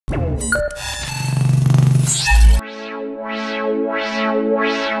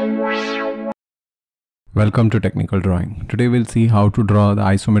Welcome to Technical Drawing. Today we'll see how to draw the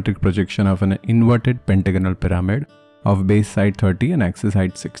isometric projection of an inverted pentagonal pyramid of base side 30 and axis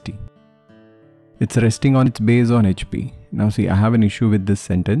height 60. It's resting on its base on HP. Now see, I have an issue with this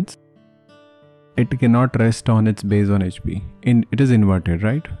sentence. It cannot rest on its base on HP. It is inverted,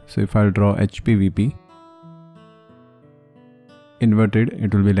 right? So if I'll draw HP VP, inverted,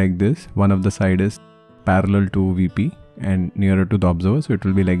 it will be like this. One of the side is parallel to VP and nearer to the observer, so it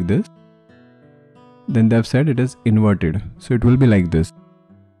will be like this. Then they have said it is inverted, so it will be like this.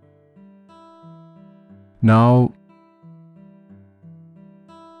 Now,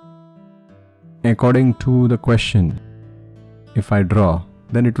 according to the question, if I draw,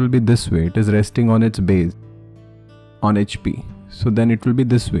 then it will be this way. It is resting on its base on HP, so then it will be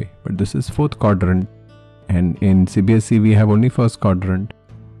this way. But this is fourth quadrant, and in CBSE we have only first quadrant.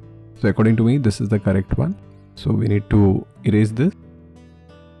 So according to me, this is the correct one. So we need to erase this.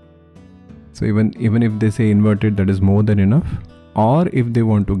 So even if they say inverted, that is more than enough. Or if they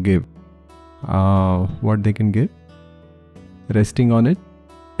want to give, what they can give? Resting on it,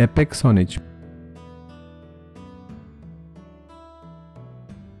 apex on HP.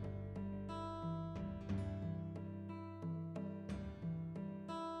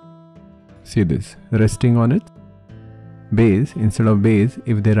 See this, resting on its base. Instead of base,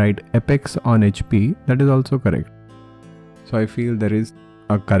 if they write apex on HP, that is also correct. So I feel there is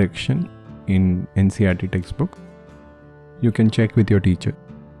a correction in NCERT textbook. You can check with your teacher.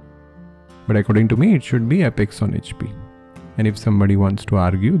 But according to me, it should be apex on HP. And if somebody wants to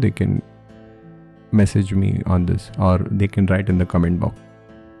argue, they can message me on this, or they can write in the comment box.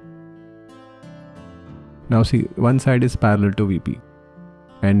 Now see, one side is parallel to VP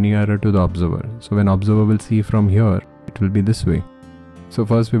and nearer to the observer. So when observer will see from here, it will be this way. So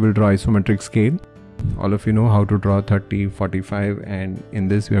first we will draw isometric scale. All of you know how to draw 30, 45, and in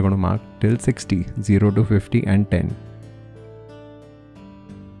this we are going to mark till 60, 0 to 50 and 10.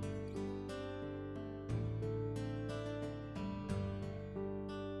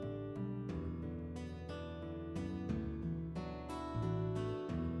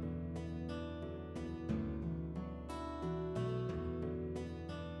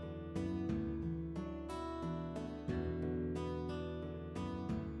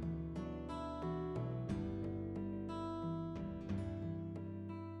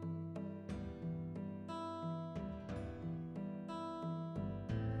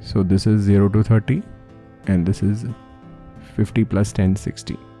 So this is 0 to 30 and this is 50 plus 10,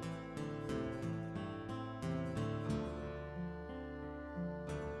 60.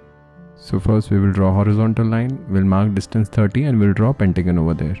 So first we will draw horizontal line, we'll mark distance 30 and we'll draw pentagon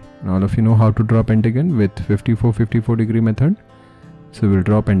over there. Now all of you know how to draw pentagon with 54 degree method. So we'll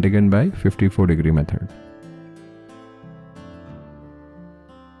draw pentagon by 54 degree method.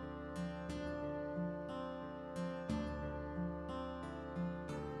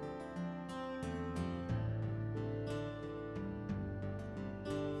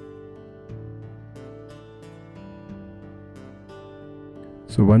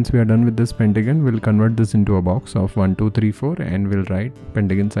 So once we are done with this pentagon, we'll convert this into a box of 1, 2, 3, 4 and we'll write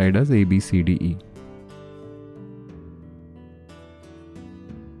pentagon side as A, B, C, D, E.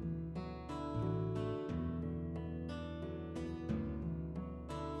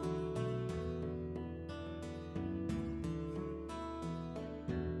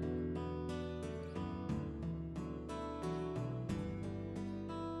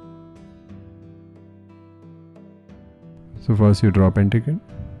 So first you draw pentagon,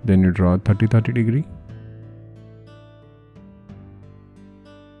 then you draw 30 degree.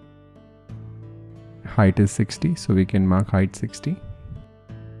 Height is 60, so we can mark height 60.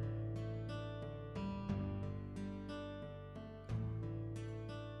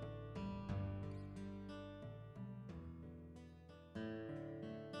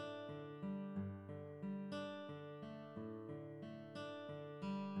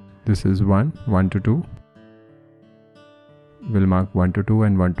 This is 1, 1 to 2. We'll mark 1 to 2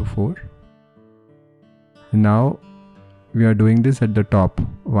 and 1 to 4. Now we are doing this at the top.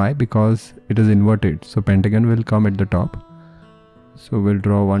 Why? Because it is inverted, so pentagon will come at the top. So we'll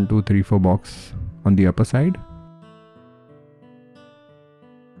draw 1, 2, 3, 4 box on the upper side.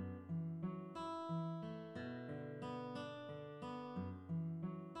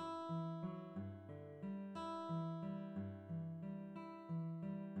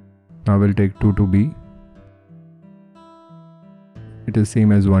 Now we'll take 2 to B. It is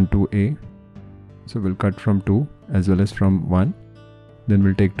same as 1 to A. So we'll cut from 2 as well as from 1. Then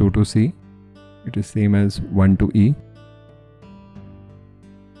we'll take 2 to C. It is same as 1 to E.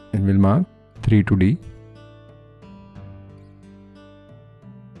 and we'll mark 3 to D.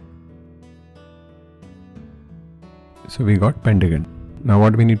 So we got pentagon. Now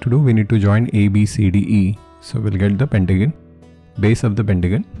what we need to do, we need to join A, B, C, D, E. So we'll get the pentagon, base of the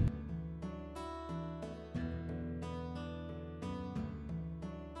pentagon.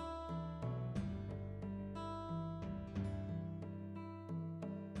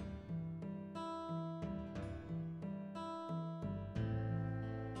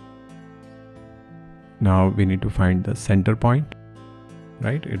 Now we need to find the center point,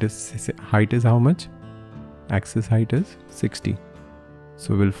 right? It is, height is how much? Axis height is 60.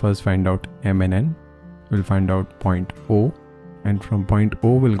 So we'll first find out M and N. We'll find out point O, and from point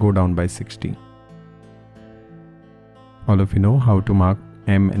O we'll go down by 60. All of you know how to mark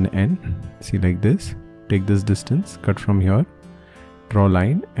M and N. See, like this. Take this distance, cut from here, draw a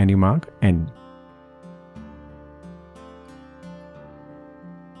line, and you mark N.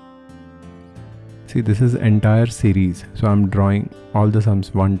 See, this is entire series. So I'm drawing all the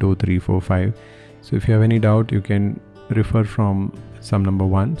sums 1, 2, 3, 4, 5. So if you have any doubt, you can refer from sum number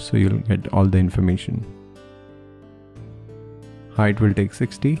 1. So you'll get all the information. Height will take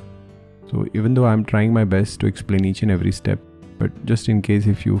 60. So even though I'm trying my best to explain each and every step, but just in case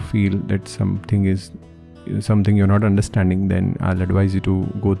if you feel that something you're not understanding, then I'll advise you to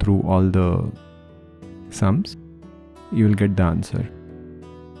go through all the sums. You will get the answer.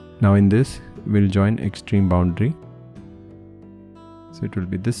 Now in this, we'll join extreme boundary. So it will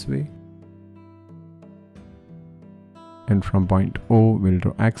be this way. And from point O, we'll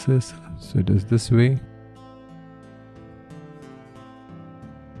draw axis. So it is this way.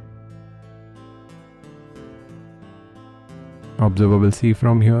 Observable C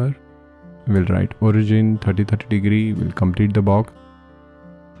from here. We'll write origin 30 degree. We'll complete the box.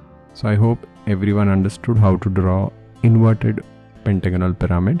 So I hope everyone understood how to draw inverted pentagonal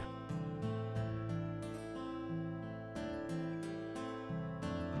pyramid.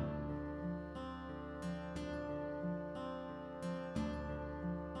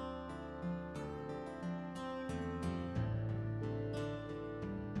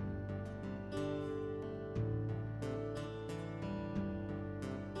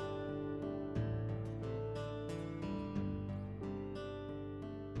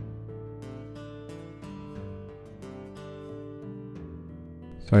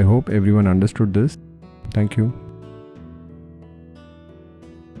 So I hope everyone understood this. Thank you.